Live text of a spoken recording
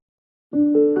Hello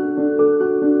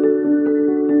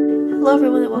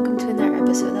everyone and welcome to another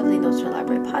episode of the Notes from the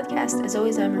Library podcast. As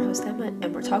always, I'm your host Emma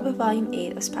and we're talking about Volume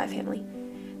 8 of Spy Family.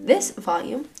 This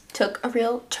volume took a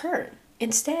real turn.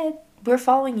 Instead, we're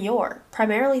following Yor,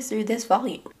 primarily through this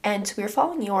volume. And we're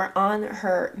following Yor on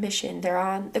her mission. They're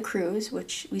on the cruise,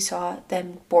 which we saw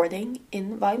them boarding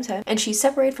in Volume 7. And she's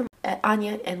separated from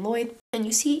Anya and Lloyd. And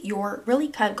you see Yor really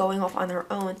kind of going off on her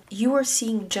own. You are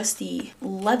seeing just the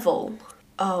level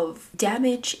of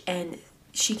damage and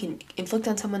she can inflict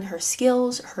on someone, her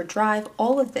skills, her drive,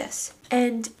 all of this.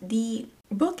 And the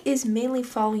book is mainly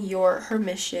following her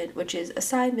mission, which is a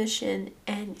side mission,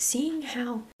 and seeing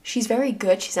how she's very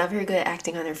good. She's not very good at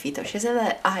acting on her feet, though. She doesn't have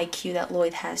that IQ that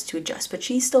Lloyd has to adjust, but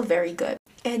she's still very good.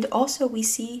 And also we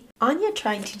see Anya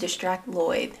trying to distract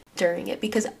Lloyd during it,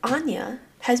 because Anya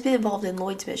has been involved in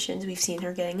Lloyd's missions. We've seen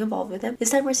her getting involved with them.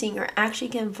 This time we're seeing her actually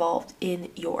get involved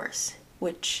in Yor's,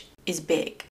 which is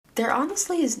big. There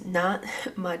honestly is not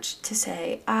much to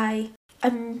say.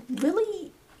 I'm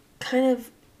really kind of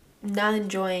not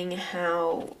enjoying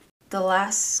how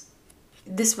this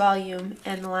volume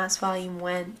and the last volume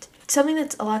went. Something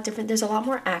that's a lot different. There's a lot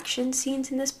more action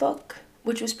scenes in this book,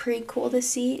 which was pretty cool to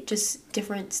see. Just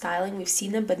different styling. We've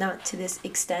seen them, but not to this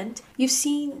extent. You've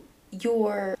seen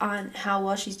Yor on how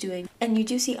well she's doing, and you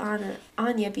do see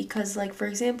Anya because, like, for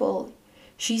example,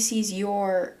 she sees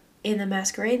Yor in a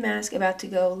masquerade mask about to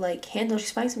go handle. She's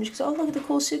finding something. She goes, oh, look at the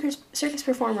cool circus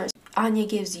performers. Anya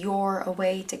gives Yor a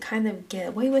way to kind of get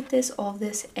away with this, all of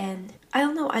this, and I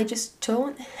don't know, I just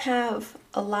don't have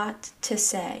a lot to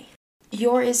say.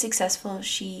 Yor is successful.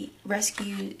 She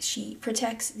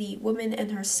protects the woman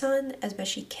and her son as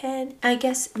best she can. I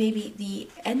guess maybe the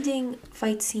ending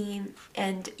fight scene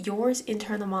and Yor's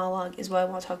internal monologue is what I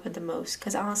want to talk about the most,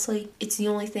 because honestly, it's the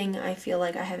only thing I feel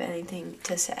like I have anything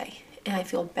to say. And I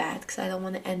feel bad because I don't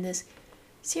want to end this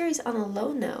series on a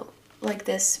low note, like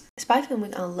this Spy Family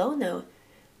week on a low note.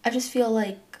 I just feel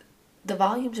like the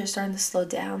volumes are starting to slow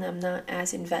down. I'm not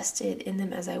as invested in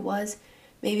them as I was.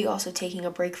 Maybe also taking a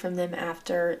break from them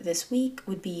after this week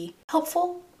would be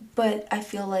helpful, but I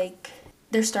feel like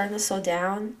they're starting to slow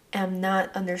down. And I'm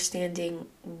not understanding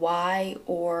why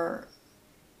or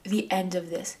the end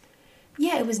of this.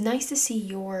 Yeah, it was nice to see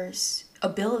Yor's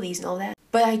abilities and all that,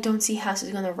 but I don't see how this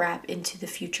is going to wrap into the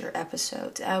future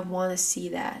episodes. I want to see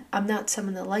that. I'm not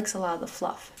someone that likes a lot of the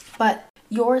fluff. But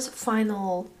Yor's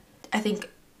final, I think,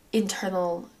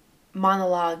 internal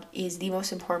monologue is the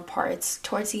most important part. It's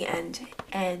towards the end,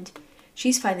 and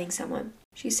she's finding someone.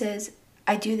 She says,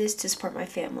 I do this to support my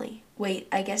family. Wait,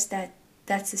 I guess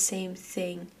that's the same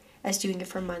thing as doing it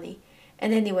for money.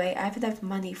 And anyway, I have enough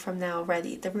money from now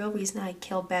already. The real reason I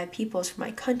kill bad people is for my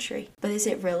country. But is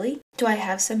it really? Do I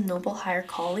have some noble higher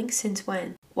calling? Since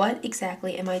when? What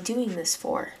exactly am I doing this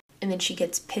for? And then she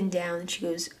gets pinned down and she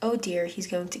goes, oh dear, he's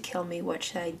going to kill me. What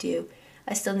should I do?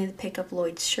 I still need to pick up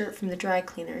Lloyd's shirt from the dry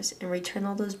cleaners and return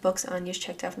all those books Anya's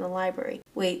checked out from the library.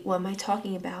 Wait, what am I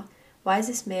talking about? Why is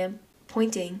this man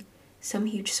pointing some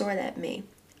huge sword at me?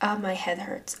 Ah, my head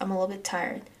hurts. I'm a little bit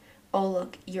tired. Oh,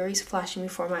 look, Yuri's flashing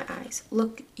before my eyes.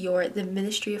 Look, Yor, the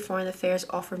Ministry of Foreign Affairs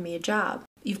offered me a job.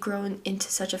 You've grown into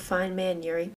such a fine man,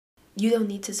 Yuri. You don't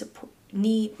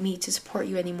need me to support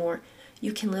you anymore.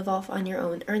 You can live off on your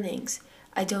own earnings.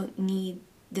 I don't need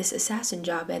this assassin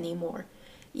job anymore.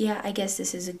 Yeah, I guess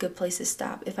this is a good place to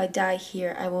stop. If I die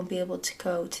here, I won't be able to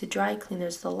go to dry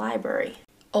cleaners to the library.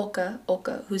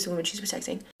 Olka, who's the woman she's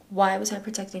protecting. Why was I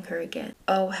protecting her again?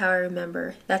 Oh, how I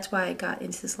remember. That's why I got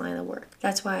into this line of work.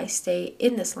 That's why I stay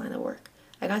in this line of work.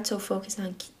 I got so focused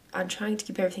on trying to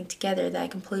keep everything together that I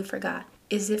completely forgot.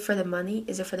 Is it for the money?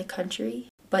 Is it for the country?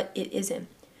 But it isn't.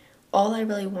 All I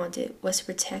really wanted was to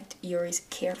protect Yuri's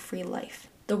carefree life.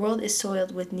 The world is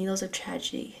soiled with needles of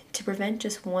tragedy. To prevent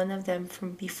just one of them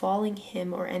from befalling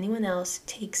him or anyone else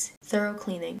takes thorough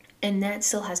cleaning. And that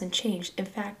still hasn't changed. In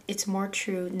fact, it's more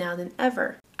true now than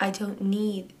ever. I don't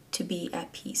need to be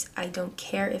at peace. I don't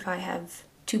care if I have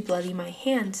to bloody my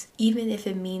hands, even if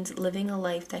it means living a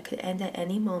life that could end at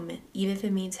any moment, even if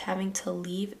it means having to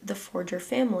leave the Forger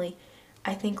family.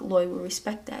 I think Lloyd would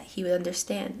respect that. He would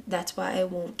understand. That's why I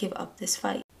won't give up this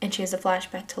fight. And she has a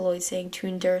flashback to Lloyd saying, to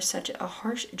endure such a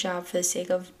harsh job for the sake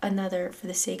of another, for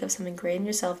the sake of something great in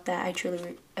yourself that I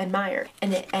truly admire.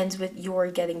 And it ends with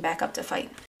Yor getting back up to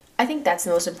fight. I think that's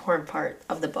the most important part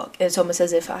of the book. It's almost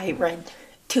as if I read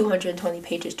 220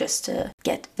 pages just to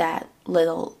get that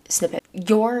little snippet.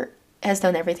 Yor has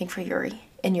done everything for Yuri,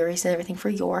 and Yuri's done everything for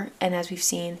Yor, and as we've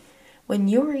seen, when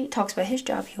Yuri talks about his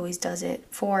job, he always does it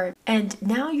for, and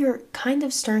now you're kind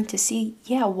of starting to see,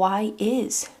 yeah, why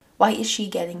is she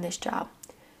getting this job?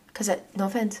 Because, no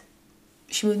offense,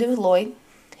 she moved in with Lloyd,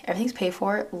 everything's paid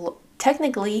for.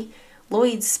 Technically,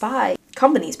 Lloyd's spy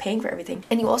company's paying for everything.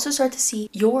 And you also start to see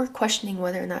Yor questioning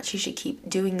whether or not she should keep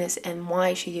doing this and why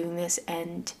is she doing this.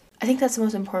 And I think that's the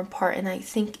most important part. And I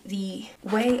think the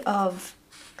way of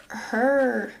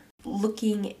her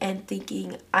looking and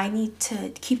thinking, I need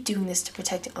to keep doing this to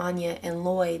protect Anya and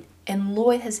Lloyd. And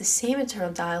Lloyd has the same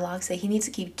internal dialogues that he needs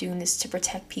to keep doing this to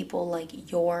protect people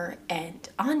like Yor and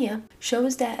Anya,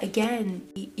 shows that, again,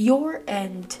 Yor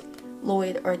and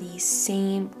Lloyd are the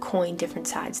same coin, different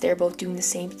sides. They're both doing the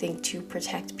same thing to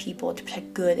protect people, to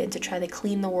protect good, and to try to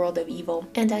clean the world of evil.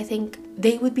 And I think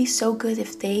they would be so good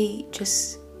if they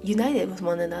just united with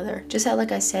one another. Just how,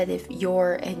 like I said, if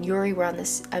Yor and Yuri were on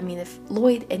this, if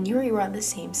Lloyd and Yuri were on the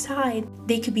same side,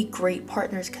 they could be great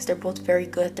partners because they're both very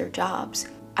good at their jobs.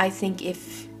 I think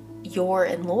if Yor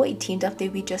and Lloyd teamed up,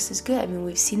 they'd be just as good.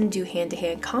 We've seen them do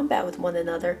hand-to-hand combat with one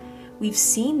another. We've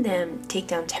seen them take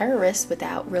down terrorists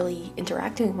without really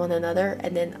interacting with one another.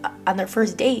 And then on their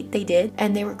first date, they did.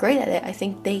 And they were great at it. I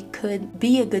think they could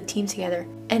be a good team together.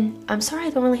 And I'm sorry I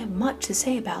don't really have much to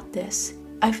say about this.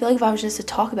 I feel like if I was just to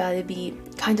talk about it, it'd be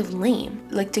kind of lame.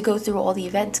 Like, to go through all the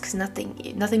events, because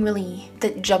nothing really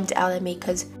that jumped out at me,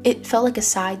 because it felt like a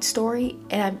side story.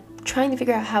 And I'm trying to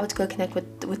figure out how it's going to connect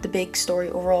with the big story,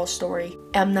 overall story.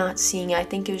 I'm not seeing it. I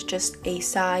think it was just a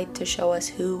side to show us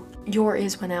who Yor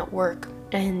is when at work,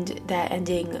 and that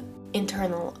ending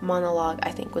internal monologue, I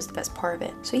think, was the best part of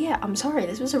it. So yeah, I'm sorry,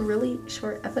 this was a really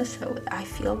short episode. I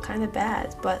feel kind of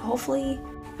bad, but hopefully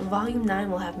volume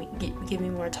 9 will have me give me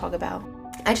more to talk about.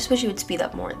 I just wish it would speed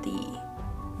up more the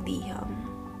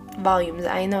volumes.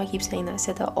 I know I keep saying that. I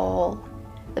said that all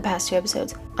the past 2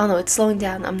 episodes. I don't know, it's slowing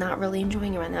down. I'm not really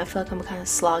enjoying it right now. I feel like I'm kind of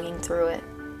slogging through it.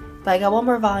 But I got one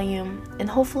more volume, and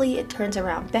hopefully it turns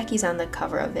around. Becky's on the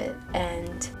cover of it,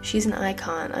 and she's an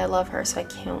icon. I love her, so I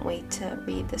can't wait to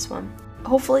read this one.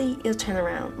 Hopefully it'll turn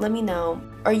around. Let me know.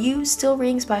 Are you still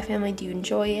reading Spy Family? Do you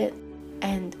enjoy it?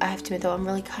 And I have to admit, though, I'm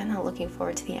really kind of looking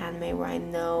forward to the anime, where I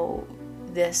know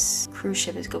this cruise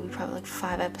ship is going to be probably like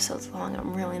 5 episodes long.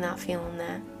 I'm really not feeling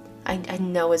that. I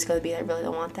know it's going to be. I really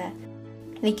don't want that.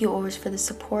 Thank you always for the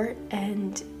support,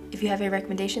 and if you have any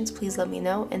recommendations, please let me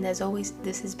know. And as always,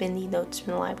 this has been the Notes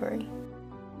from the Library.